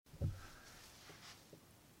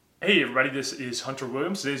Hey everybody, this is Hunter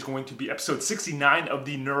Williams. Today is going to be episode 69 of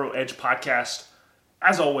the Neuro Edge podcast.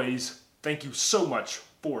 As always, thank you so much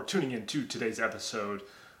for tuning in to today's episode.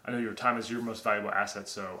 I know your time is your most valuable asset,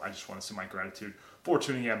 so I just want to send my gratitude for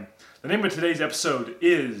tuning in. The name of today's episode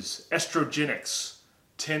is Estrogenics,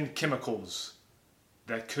 10 chemicals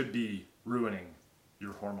that could be ruining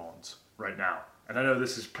your hormones right now. And I know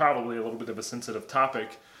this is probably a little bit of a sensitive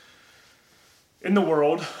topic in the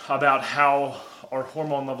world about how our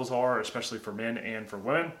hormone levels are, especially for men and for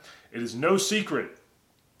women. It is no secret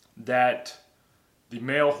that the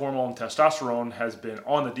male hormone testosterone has been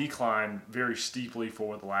on the decline very steeply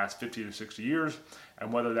for the last 50 to 60 years.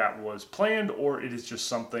 And whether that was planned or it is just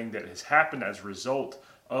something that has happened as a result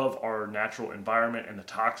of our natural environment and the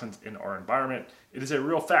toxins in our environment, it is a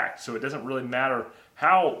real fact. So it doesn't really matter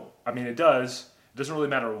how, it does. It doesn't really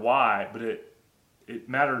matter why, but it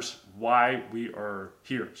matters why we are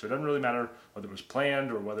here. So it doesn't really matter whether it was planned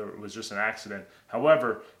or whether it was just an accident.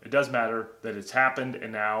 However, it does matter that it's happened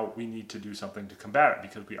and now we need to do something to combat it,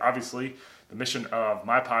 because we obviously, the mission of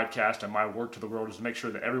my podcast and my work to the world is to make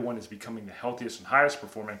sure that everyone is becoming the healthiest and highest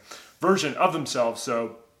performing version of themselves.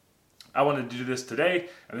 So I wanted to do this today,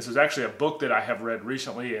 and this is actually a book that I have read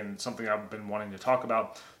recently and something I've been wanting to talk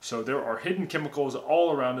about. So there are hidden chemicals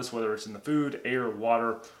all around us, whether it's in the food, air,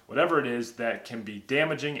 water, whatever it is, that can be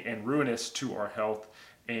damaging and ruinous to our health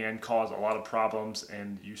and cause a lot of problems.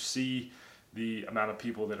 And you see the amount of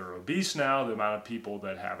people that are obese now, the amount of people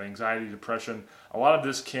that have anxiety, depression. A lot of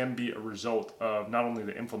this can be a result of not only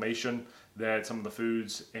the inflammation that some of the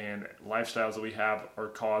foods and lifestyles that we have are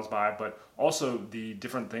caused by, but also the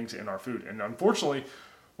different things in our food. And unfortunately,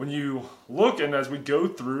 when you look and as we go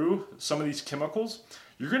through some of these chemicals,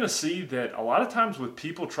 you're going to see that a lot of times with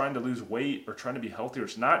people trying to lose weight or trying to be healthier,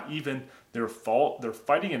 it's not even their fault. They're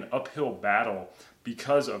fighting an uphill battle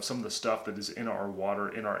because of some of the stuff that is in our water,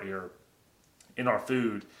 in our air, in our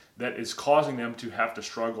food, that is causing them to have to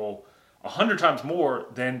struggle 100 times more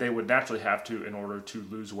than they would naturally have to in order to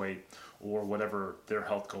lose weight or whatever their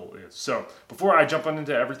health goal is. So before I jump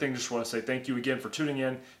into everything, just want to say thank you again for tuning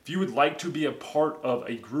in. If you would like to be a part of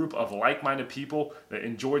a group of like-minded people that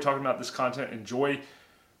enjoy talking about this content, enjoy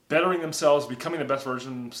bettering themselves, becoming the best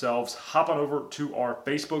version of themselves, hop on over to our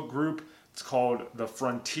Facebook group. It's called the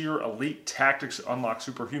Frontier Elite Tactics to Unlock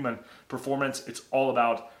Superhuman Performance. It's all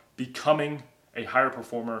about becoming a higher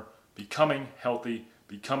performer, becoming healthy,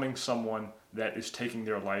 becoming someone that is taking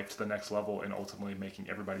their life to the next level and ultimately making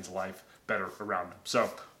everybody's life better around them. So,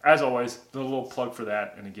 as always, a little plug for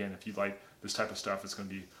that. And again, if you like this type of stuff, it's going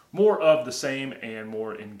to be more of the same and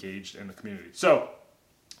more engaged in the community. So,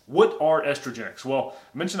 what are estrogenics? Well,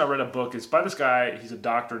 I mentioned I read a book. It's by this guy. He's a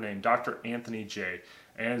doctor named Dr. Anthony J.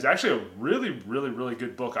 And it's actually a really, really, really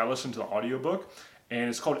good book. I listened to the audiobook, and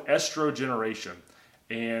it's called Estrogeneration.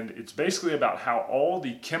 And it's basically about how all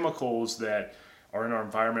the chemicals that are in our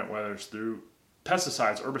environment, whether it's through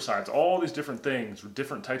pesticides, herbicides, all these different things,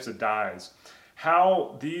 different types of dyes,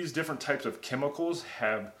 how these different types of chemicals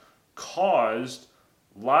have caused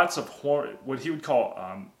lots of what he would call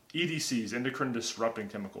EDCs, endocrine disrupting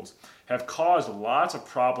chemicals, have caused lots of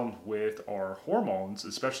problems with our hormones,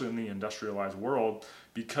 especially in the industrialized world,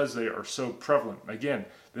 because they are so prevalent. Again,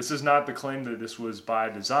 this is not the claim that this was by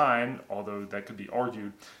design, although that could be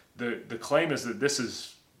argued. The claim is that this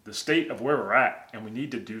is the state of where we're at, and we need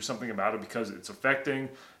to do something about it because it's affecting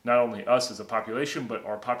not only us as a population, but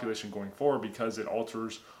our population going forward, because it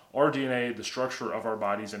alters our DNA, the structure of our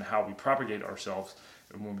bodies, and how we propagate ourselves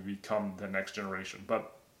when we become the next generation.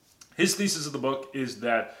 But his thesis of the book is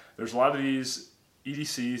that there's a lot of these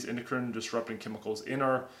EDCs, endocrine disrupting chemicals, in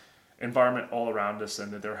our environment all around us,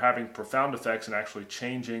 and that they're having profound effects and actually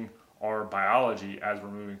changing our biology as we're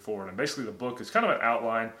moving forward. And basically the book is kind of an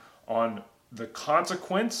outline on the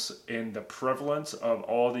consequence and the prevalence of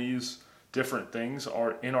all these different things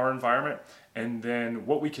are in our environment, and then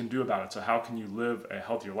what we can do about it. So how can you live a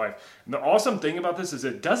healthier life? And the awesome thing about this is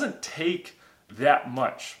it doesn't take that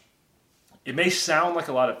much. It may sound like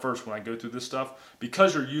a lot at first when I go through this stuff,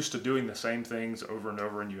 because you're used to doing the same things over and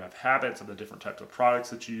over, and you have habits of the different types of products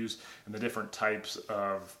that you use and the different types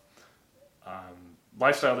of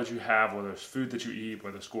lifestyle that you have, whether it's food that you eat,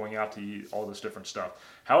 whether it's going out to eat, all this different stuff.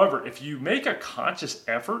 However, if you make a conscious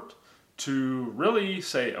effort to really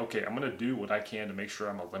say, okay, I'm going to do what I can to make sure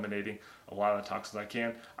I'm eliminating a lot of the toxins I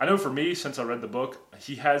can. I know for me, since I read the book,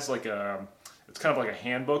 he has it's kind of like a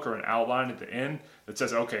handbook or an outline at the end that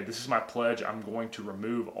says, okay, this is my pledge. I'm going to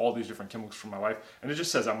remove all these different chemicals from my life. And it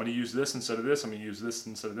just says, I'm going to use this instead of this. I'm going to use this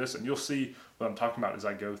instead of this. And you'll see what I'm talking about as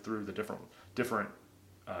I go through the different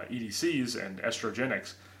EDCs and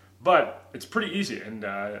estrogenics. But it's pretty easy, and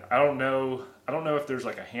I don't know if there's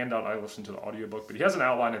like a handout. I listened to the audiobook, but he has an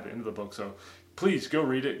outline at the end of the book, so please go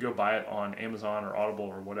read it, go buy it on Amazon or Audible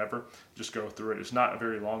or whatever. Just go through it. It's not a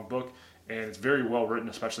very long book, and it's very well written,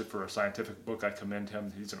 especially for a scientific book. I commend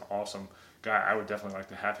him. He's an awesome guy. I would definitely like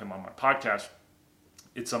to have him on my podcast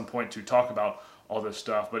at some point to talk about all this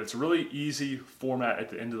stuff, but it's a really easy format at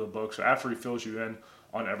the end of the book. So after he fills you in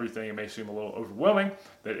on everything, it may seem a little overwhelming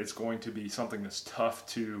that it's going to be something that's tough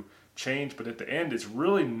to change, but at the end it's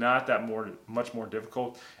really not that much more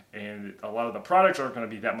difficult, and a lot of the products aren't going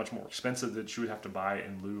to be that much more expensive that you would have to buy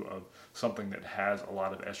in lieu of something that has a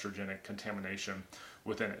lot of estrogenic contamination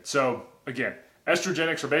within it. So again,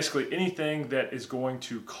 estrogenics are basically anything that is going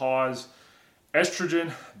to cause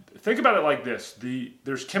estrogen. Think about it like this: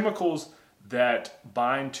 there's chemicals that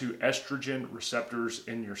bind to estrogen receptors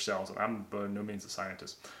in your cells. And I'm by no means a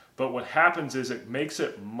scientist, but what happens is it makes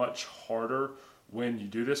it much harder when you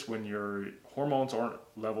do this, when your hormones aren't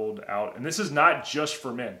leveled out. And this is not just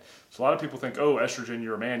for men. So a lot of people think, oh, estrogen,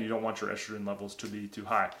 you're a man, you don't want your estrogen levels to be too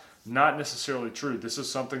high. Not necessarily true. This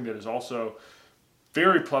is something that is also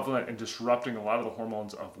very prevalent in disrupting a lot of the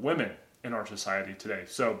hormones of women in our society today.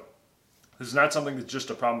 So this is not something that's just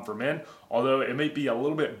a problem for men, although it may be a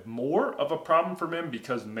little bit more of a problem for men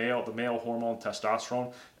because the male hormone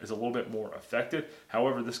testosterone is a little bit more affected.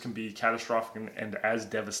 However, this can be catastrophic and as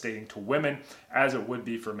devastating to women as it would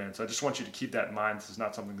be for men. So I just want you to keep that in mind. This is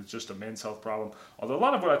not something that's just a men's health problem, although a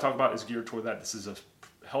lot of what I talk about is geared toward that. This is a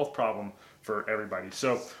health problem for everybody.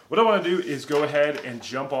 So what I want to do is go ahead and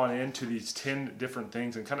jump on into these 10 different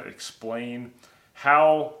things and kind of explain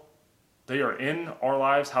how they are in our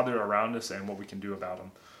lives, how they're around us, and what we can do about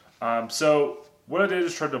them. So what I did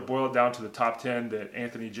is try to boil it down to the top 10 that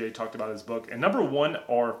Anthony J talked about in his book. And number 1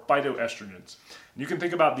 are phytoestrogens. And you can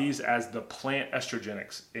think about these as the plant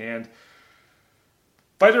estrogenics. And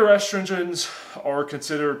phytoestrogens are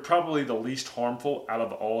considered probably the least harmful out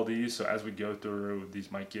of all of these. So as we go through, these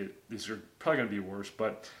are probably going to be worse.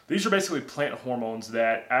 But these are basically plant hormones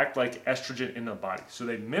that act like estrogen in the body. So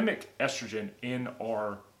they mimic estrogen in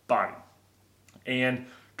our body. And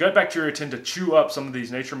gut bacteria tend to chew up some of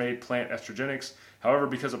these nature-made plant estrogenics. However,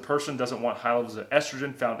 because a person doesn't want high levels of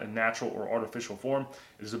estrogen found in natural or artificial form,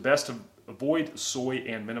 it is the best to avoid soy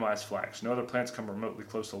and minimize flax. No other plants come remotely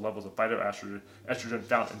close to the levels of phytoestrogen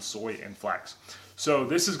found in soy and flax. So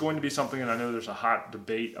this is going to be something, and I know there's a hot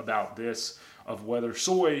debate about this, of whether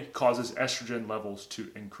soy causes estrogen levels to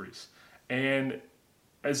increase. And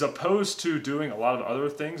as opposed to doing a lot of other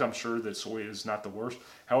things, I'm sure that soy is not the worst.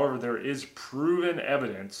 However, there is proven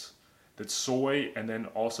evidence that soy and then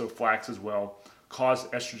also flax as well cause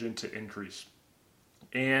estrogen to increase.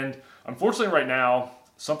 And unfortunately right now,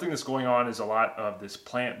 something that's going on is a lot of this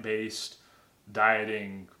plant-based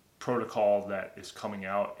dieting protocol that is coming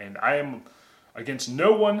out. And I am against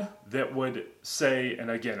no one that would say,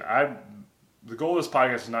 and again, the goal of this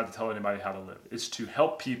podcast is not to tell anybody how to live. It's to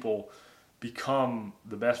help people become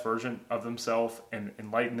the best version of themselves and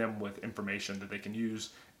enlighten them with information that they can use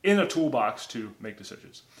in a toolbox to make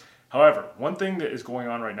decisions. However, one thing that is going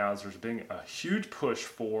on right now is there's been a huge push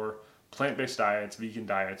for plant-based diets, vegan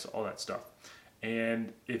diets, all that stuff.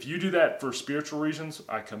 And if you do that for spiritual reasons,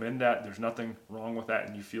 I commend that. There's nothing wrong with that,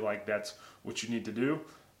 and you feel like that's what you need to do.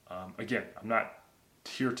 Again, I'm not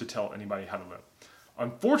here to tell anybody how to live.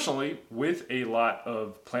 Unfortunately, with a lot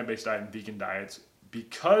of plant-based diet and vegan diets,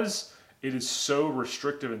 because it is so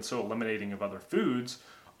restrictive and so eliminating of other foods,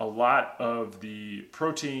 a lot of the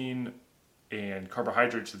protein and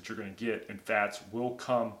carbohydrates that you're going to get and fats will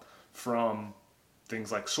come from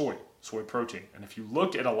things like soy protein. And if you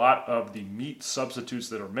look at a lot of the meat substitutes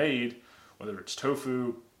that are made, whether it's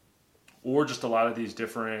tofu or just a lot of these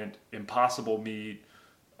different Impossible meat,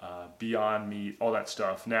 Beyond Meat, all that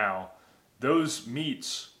stuff now, those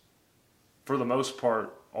meats, for the most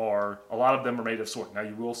part, a lot of them are made of soy. Now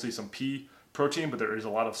you will see some pea protein, but there is a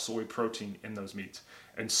lot of soy protein in those meats.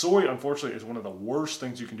 And soy, unfortunately, is one of the worst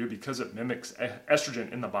things you can do because it mimics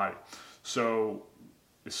estrogen in the body. So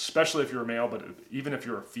especially if you're a male, but even if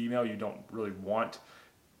you're a female, you don't really want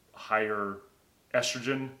higher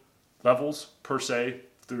estrogen levels per se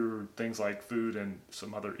through things like food and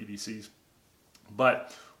some other EDCs.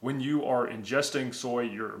 But when you are ingesting soy,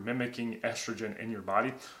 you're mimicking estrogen in your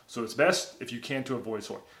body. So it's best, if you can, to avoid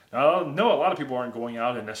soy. Now, I know a lot of people aren't going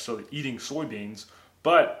out and necessarily eating soybeans,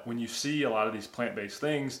 but when you see a lot of these plant-based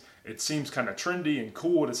things, it seems kind of trendy and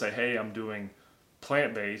cool to say, hey, I'm doing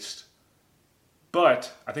plant-based,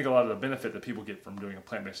 But I think a lot of the benefit that people get from doing a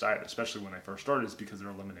plant-based diet, especially when they first start, is because they're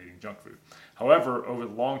eliminating junk food. However, over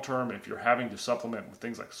the long term, if you're having to supplement with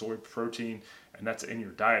things like soy protein, and that's in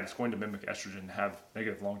your diet, it's going to mimic estrogen and have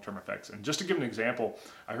negative long-term effects. And just to give an example,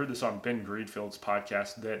 I heard this on Ben Greenfield's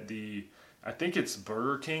podcast that I think it's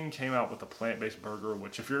Burger King came out with a plant-based burger,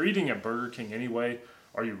 which if you're eating at Burger King anyway,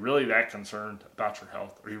 are you really that concerned about your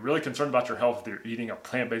health? Are you really concerned about your health if you're eating a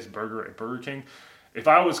plant-based burger at Burger King? If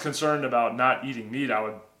I was concerned about not eating meat, I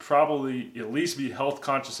would probably at least be health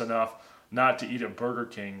conscious enough not to eat at Burger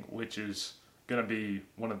King, which is going to be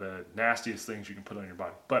one of the nastiest things you can put on your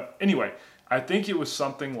body. But anyway, I think it was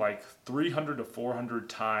something like 300 to 400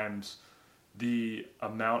 times the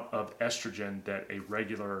amount of estrogen that a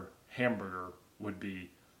regular hamburger would be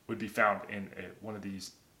found in one of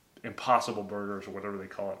these Impossible Burgers or whatever they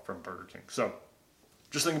call it from Burger King. So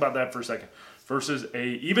just think about that for a second. Versus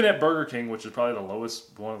even at Burger King, which is probably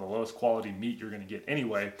one of the lowest quality meat you're going to get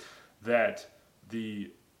anyway, that the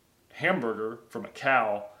hamburger from a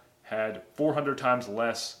cow had 400 times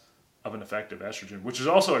less of an effect of estrogen, which is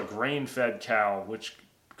also a grain-fed cow, which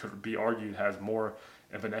could be argued has more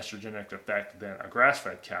of an estrogenic effect than a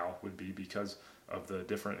grass-fed cow would be because of the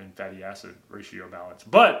different in fatty acid ratio balance.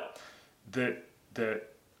 But the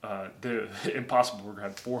Impossible Burger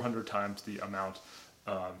had 400 times the amount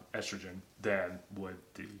estrogen than would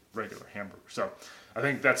the regular hamburger. So I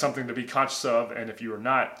think that's something to be conscious of. And if you are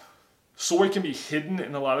not, soy can be hidden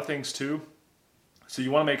in a lot of things too. So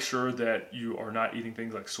you want to make sure that you are not eating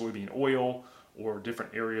things like soybean oil or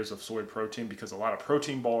different areas of soy protein, because a lot of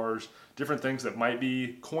protein bars, different things that might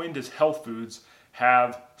be coined as health foods,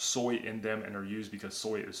 have soy in them and are used because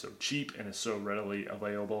soy is so cheap and is so readily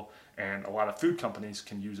available, and a lot of food companies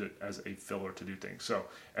can use it as a filler to do things. So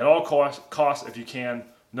at all costs, if you can,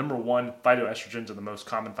 number one, phytoestrogens are the most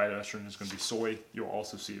common. Phytoestrogen is going to be soy. You'll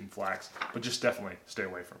also see it in flax, but just definitely stay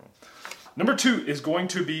away from them. Number two is going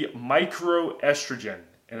to be microestrogen,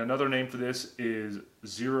 and another name for this is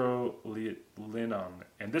zearalenone,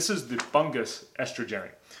 and this is the fungus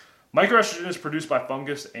estrogenic. Microestrogen is produced by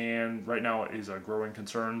fungus, and right now it is a growing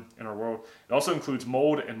concern in our world. It also includes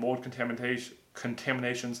mold and mold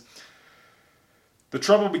contaminations. The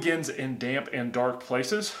trouble begins in damp and dark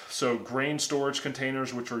places. So grain storage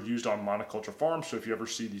containers, which are used on monoculture farms. So if you ever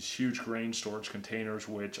see these huge grain storage containers,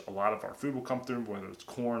 which a lot of our food will come through, whether it's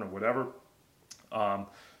corn or whatever,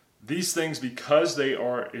 these things, because they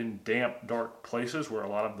are in damp, dark places where a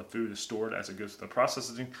lot of the food is stored as it goes through the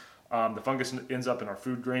processing, the fungus ends up in our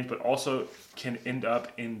food grains, but also can end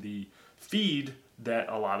up in the feed that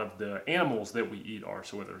a lot of the animals that we eat are.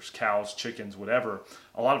 So whether it's cows, chickens, whatever,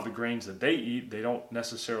 a lot of the grains that they eat, they don't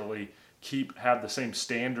necessarily have the same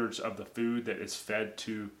standards of the food that is fed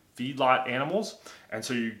to feedlot animals. And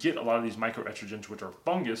so you get a lot of these microestrogens, which are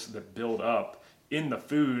fungus that build up in the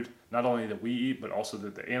food, not only that we eat, but also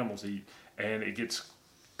that the animals eat, and it gets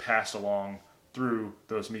passed along through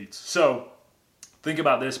those meats. So think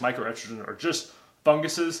about this, microestrogen are just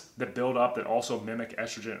funguses that build up that also mimic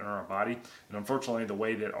estrogen in our body. And unfortunately, the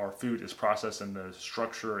way that our food is processed and the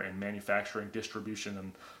structure and manufacturing, distribution,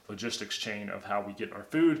 and logistics chain of how we get our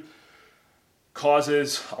food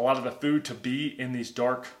causes a lot of the food to be in these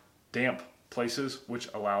dark, damp places, which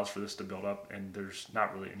allows for this to build up, and there's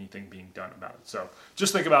not really anything being done about it. So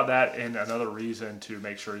just think about that, and another reason to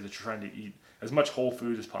make sure that you're trying to eat as much whole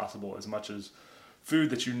food as possible, as much as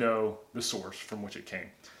food that you know the source from which it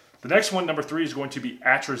came. The next one, number 3, is going to be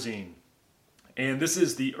atrazine. And this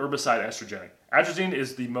is the herbicide estrogenic. Atrazine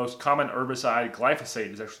is the most common herbicide.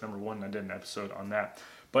 Glyphosate is actually number 1, and I did an episode on that.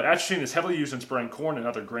 But atrazine is heavily used in spraying corn and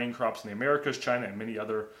other grain crops in the Americas, China, and many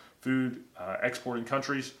other food exporting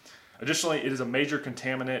countries. Additionally, it is a major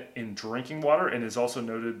contaminant in drinking water, and it is also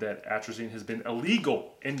noted that atrazine has been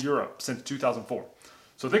illegal in Europe since 2004.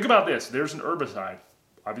 So think about this. There's an herbicide.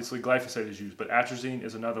 Obviously, glyphosate is used, but atrazine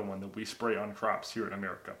is another one that we spray on crops here in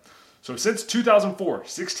America. So since 2004,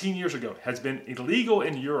 16 years ago, has been illegal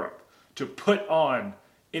in Europe to put on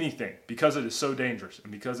anything because it is so dangerous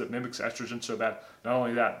and because it mimics estrogen so bad. Not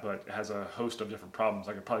only that, but it has a host of different problems.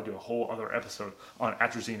 I could probably do a whole other episode on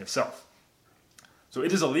atrazine itself. So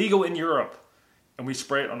it is illegal in Europe, and we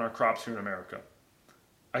spray it on our crops here in America.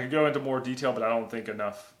 I could go into more detail, but I don't think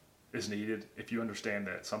enough is needed if you understand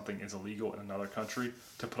that something is illegal in another country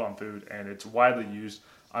to put on food, and it's widely used,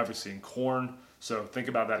 obviously, in corn. So think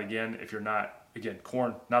about that again. If you're not, again,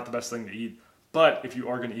 corn, not the best thing to eat, but if you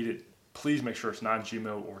are going to eat it, please make sure it's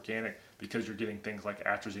non-GMO organic, because you're getting things like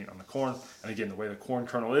atrazine on the corn. And again, the way the corn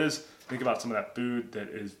kernel is, think about some of that food that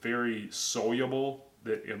is very soluble,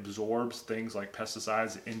 that absorbs things like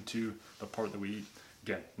pesticides into the part that we eat.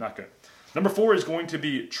 Again, not good. Number 4 is going to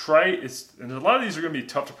be and a lot of these are going to be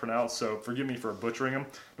tough to pronounce, so forgive me for butchering them.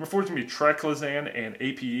 Number 4 is going to be triclosan and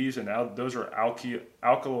APEs, and now those are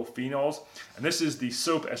alkylophenols, and this is the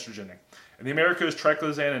soap estrogenic. In the Americas,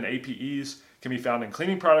 triclosan and APEs can be found in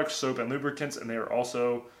cleaning products, soap, and lubricants, and they are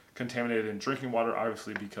also contaminated in drinking water,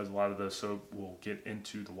 obviously, because a lot of the soap will get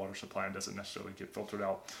into the water supply and doesn't necessarily get filtered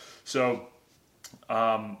out. So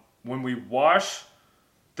when we wash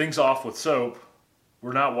things off with soap,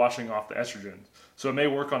 we're not washing off the estrogens. So it may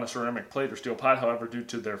work on a ceramic plate or steel pot. However, due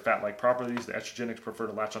to their fat-like properties, the estrogenics prefer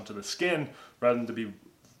to latch onto the skin rather than to be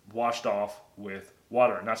washed off with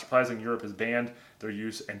water. Not surprising, Europe has banned their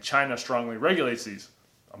use, and China strongly regulates these.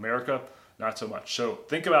 America, not so much. So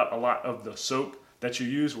think about a lot of the soap that you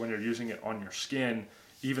use when you're using it on your skin,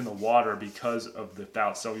 even the water, because of the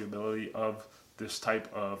fat solubility of this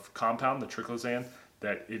type of compound, the triclosan,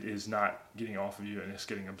 that it is not getting off of you and it's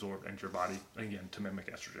getting absorbed into your body, again, to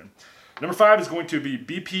mimic estrogen. Number 5 is going to be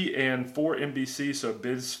BP and 4-MBC, so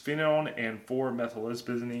bisphenol and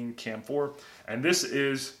 4-methylisbenzene CAM4. And this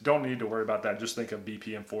is, don't need to worry about that, just think of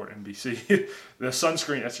BP and 4-MBC, the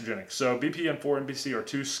sunscreen estrogenic. So BP and 4-MBC are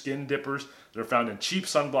 2 skin dippers that are found in cheap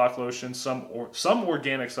sunblock lotions, some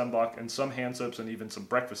organic sunblock, and some hand soaps, and even some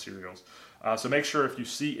breakfast cereals. So make sure if you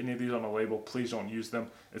see any of these on the label, please don't use them.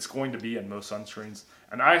 It's going to be in most sunscreens.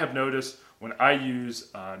 And I have noticed when I use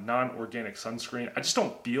non-organic sunscreen, I just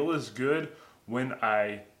don't feel as good when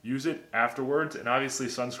I use it afterwards. And obviously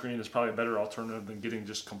sunscreen is probably a better alternative than getting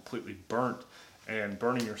just completely burnt and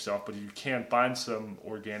burning yourself. But you can find some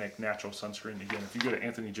organic, natural sunscreen. Again, if you go to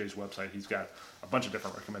Anthony J's website, he's got a bunch of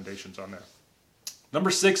different recommendations on there. Number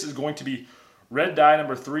 6 is going to be red dye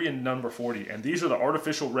number 3 and number 40, and these are the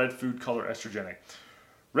artificial red food color estrogenic.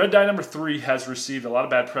 Red dye number 3 has received a lot of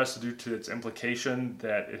bad press due to its implication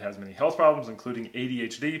that it has many health problems, including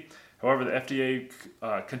ADHD. However, the FDA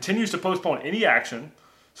continues to postpone any action,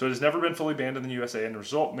 so it has never been fully banned in the USA. And as a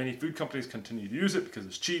result, many food companies continue to use it because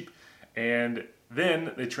it's cheap, and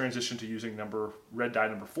then they transition to using red dye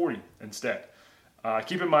number 40 instead.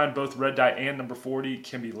 Keep in mind, both red dye and number 40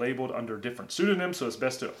 can be labeled under different pseudonyms, so it's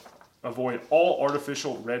best to avoid all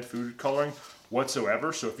artificial red food coloring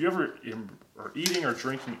whatsoever. So if you ever are eating or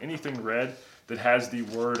drinking anything red that has the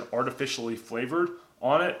word artificially flavored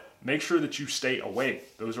on it, make sure that you stay away.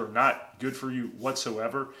 Those are not good for you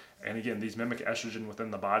whatsoever. And again, these mimic estrogen within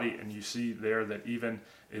the body, and you see there that even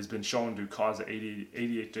has been shown to cause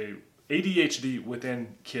ADHD within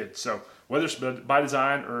kids. So whether it's by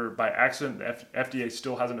design or by accident, the FDA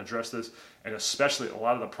still hasn't addressed this, and especially a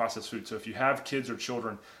lot of the processed food. So if you have kids or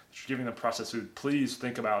children that you're giving them processed food, please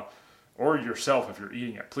think about, or yourself if you're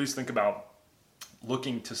eating it, please think about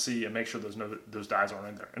looking to see and make sure those dyes aren't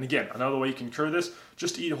in there. And again, another way you can cure this,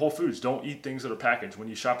 just eat whole foods. Don't eat things that are packaged. When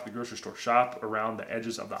you shop at the grocery store, shop around the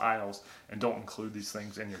edges of the aisles and don't include these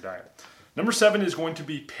things in your diet. Number 7 is going to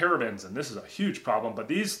be parabens, and this is a huge problem, but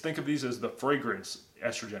think of these as the fragrance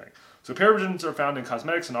estrogenic. So parabens are found in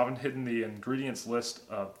cosmetics and often hidden in the ingredients list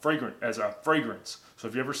as a fragrance. So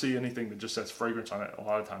if you ever see anything that just says fragrance on it, a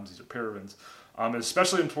lot of times these are parabens. It's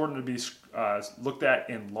especially important to be looked at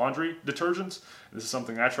in laundry detergents. This is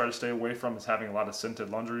something I try to stay away from, is having a lot of scented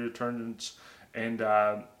laundry detergents. And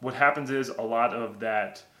what happens is a lot of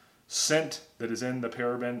that scent that is in the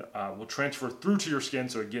paraben will transfer through to your skin,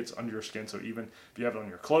 so it gets under your skin. So even if you have it on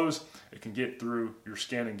your clothes, it can get through your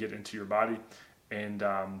skin and get into your body. And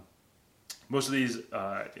most of these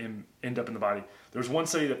end up in the body. There's one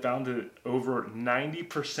study that found that over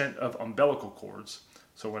 90% of umbilical cords,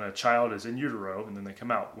 so when a child is in utero and then they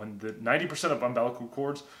come out, when the 90% of umbilical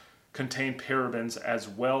cords contain parabens as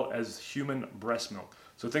well as human breast milk.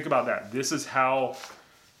 So think about that. This is how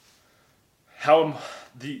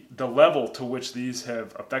the level to which these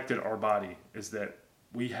have affected our body is that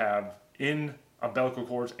we have in umbilical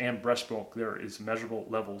cords and breast milk, there is measurable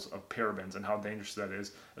levels of parabens, and how dangerous that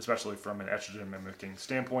is, especially from an estrogen mimicking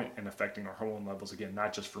standpoint and affecting our hormone levels, again,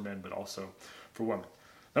 not just for men, but also for women.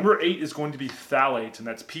 Number 8 is going to be phthalates, and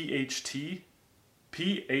that's PHTH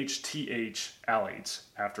phthalates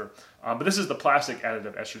after. But this is the plastic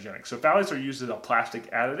additive estrogenic. So phthalates are used as a plastic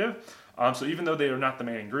additive. So even though they are not the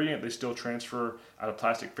main ingredient, they still transfer out of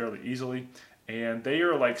plastic fairly easily. And they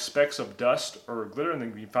are like specks of dust or glitter, and they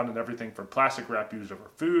can be found in everything from plastic wrap used over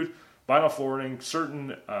food, vinyl flooring,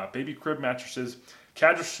 certain baby crib mattresses,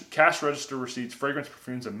 cash register receipts, fragrance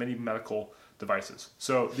perfumes, and many medical devices.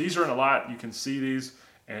 So these are in a lot. You can see these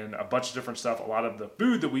and a bunch of different stuff. A lot of the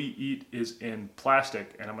food that we eat is in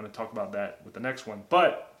plastic, and I'm going to talk about that with the next one.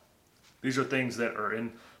 But these are things that are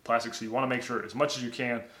in plastic, so you want to make sure as much as you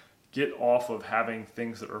can get off of having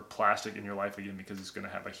things that are plastic in your life again, because it's going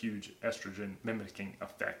to have a huge estrogen mimicking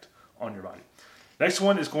effect on your body. Next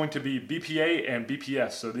one is going to be BPA and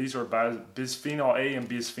BPS. So these are bisphenol A and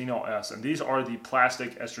bisphenol S, and these are the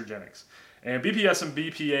plastic estrogenics. And BPS and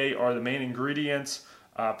BPA are the main ingredients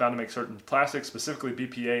found to make certain plastics, specifically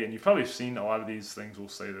BPA. And you've probably seen a lot of these things will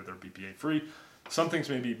say that they're BPA free. Some things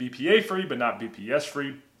may be BPA free, but not BPS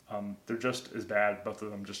free. They're just as bad, both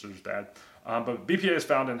of them just as bad. But BPA is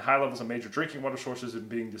found in high levels of major drinking water sources and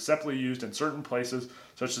being deceptively used in certain places,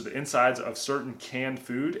 such as the insides of certain canned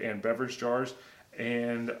food and beverage jars.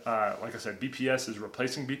 And like I said, BPS is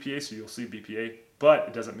replacing BPA, so you'll see BPA, but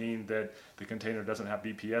it doesn't mean that the container doesn't have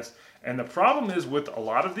BPS. And the problem is with a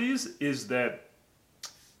lot of these is that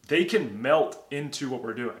they can melt into what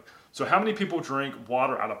we're doing. So how many people drink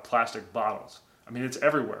water out of plastic bottles? I mean, it's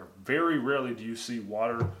everywhere. Very rarely do you see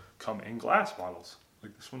water come in glass bottles,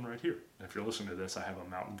 like this one right here. And if you're listening to this, I have a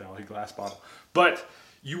Mountain Valley glass bottle. But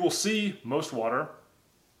you will see most water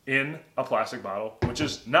in a plastic bottle, which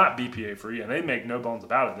is not BPA free, and they make no bones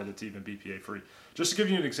about it that it's even BPA free. Just to give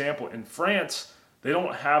you an example, in France, they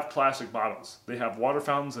don't have plastic bottles. They have water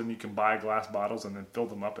fountains, and you can buy glass bottles and then fill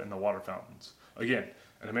them up in the water fountains. Again,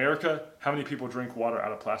 in America, how many people drink water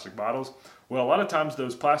out of plastic bottles? Well, a lot of times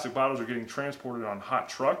those plastic bottles are getting transported on hot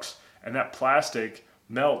trucks, and that plastic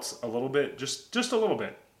melts a little bit, just a little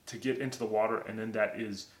bit, to get into the water, and then that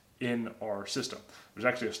is in our system. There's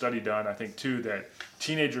actually a study done, I think, too, that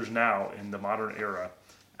teenagers now in the modern era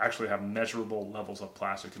actually have measurable levels of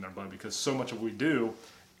plastic in their blood because so much of what we do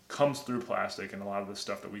comes through plastic, and a lot of the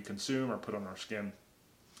stuff that we consume or put on our skin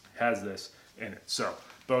has this in it. So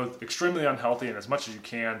both extremely unhealthy, and as much as you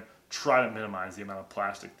can, try to minimize the amount of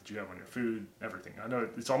plastic that you have on your food, everything. I know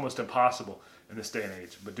it's almost impossible in this day and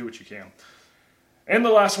age, but do what you can. And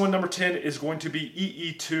the last one, number 10, is going to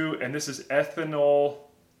be EE2, and this is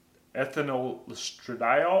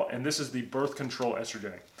ethinylestradiol, and this is the birth control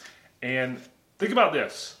estrogenic. And think about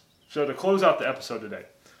this. So to close out the episode today,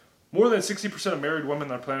 more than 60% of married women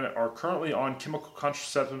on the planet are currently on chemical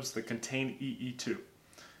contraceptives that contain EE2.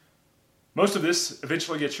 Most of this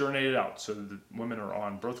eventually gets urinated out, so the women are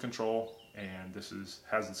on birth control, and this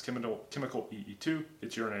has this chemical EE2.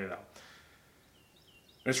 It's urinated out.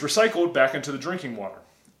 It's recycled back into the drinking water,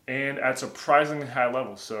 and at surprisingly high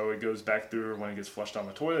levels. So it goes back through, when it gets flushed down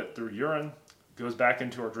the toilet, through urine, goes back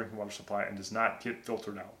into our drinking water supply and does not get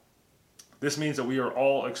filtered out. This means that we are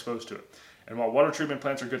all exposed to it. And while water treatment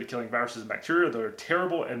plants are good at killing viruses and bacteria, they're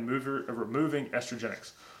terrible at removing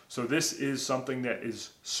estrogenics. So this is something that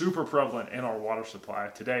is super prevalent in our water supply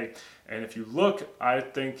today. And if you look, I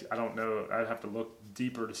don't know, I'd have to look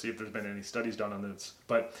deeper to see if there's been any studies done on this.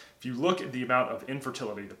 But if you look at the amount of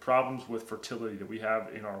infertility, the problems with fertility that we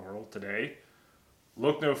have in our world today,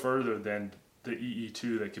 look no further than the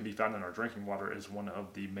EE2 that can be found in our drinking water is one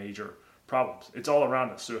of the major problems. It's all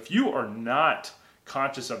around us. So if you are not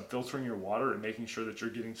conscious of filtering your water and making sure that you're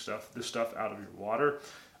getting this stuff out of your water,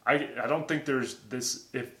 I don't think there's this,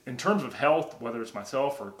 if in terms of health, whether it's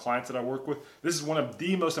myself or clients that I work with, this is one of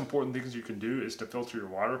the most important things you can do is to filter your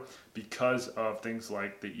water because of things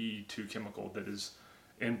like the EE2 chemical that is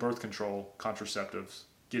in birth control contraceptives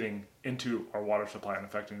getting into our water supply and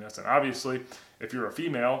affecting us. And obviously, if you're a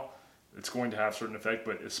female, it's going to have a certain effect,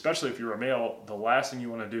 but especially if you're a male, the last thing you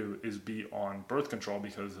want to do is be on birth control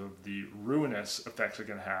because of the ruinous effects it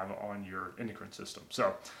can have on your endocrine system.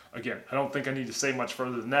 So again, I don't think I need to say much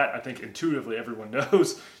further than that. I think intuitively everyone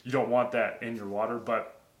knows you don't want that in your water,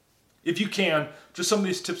 but if you can, just some of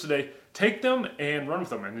these tips today, take them and run with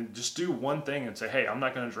them and just do one thing and say, hey, I'm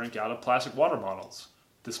not going to drink out of plastic water bottles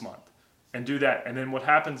this month. And do that. And then what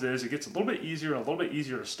happens is it gets a little bit easier and a little bit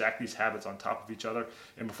easier to stack these habits on top of each other.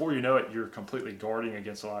 And before you know it, you're completely guarding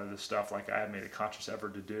against a lot of this stuff like I have made a conscious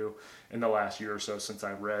effort to do in the last year or so since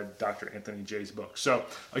I read Dr. Anthony Jay's book. So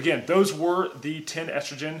again, those were the 10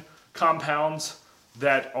 estrogen compounds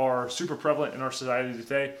that are super prevalent in our society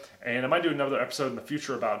today. And I might do another episode in the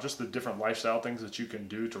future about just the different lifestyle things that you can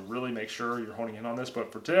do to really make sure you're honing in on this.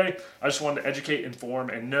 But for today, I just wanted to educate, inform,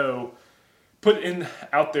 and put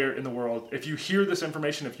out there in the world. If you hear this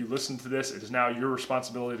information, if you listen to this, it is now your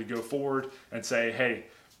responsibility to go forward and say, hey,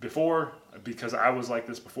 because I was like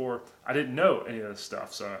this before, I didn't know any of this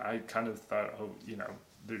stuff. So I kind of thought,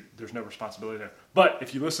 there's no responsibility there. But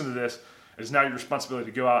if you listen to this, it is now your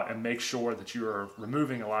responsibility to go out and make sure that you are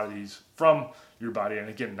removing a lot of these from your body. And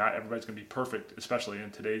again, not everybody's going to be perfect, especially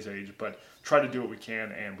in today's age, but try to do what we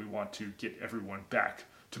can. And we want to get everyone back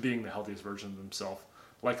to being the healthiest version of themselves,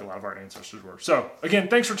 like a lot of our ancestors were. So again,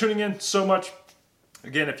 thanks for tuning in so much.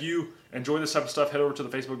 Again, if you enjoy this type of stuff, head over to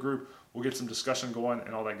the Facebook group. We'll get some discussion going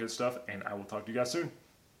and all that good stuff. And I will talk to you guys soon.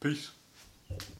 Peace.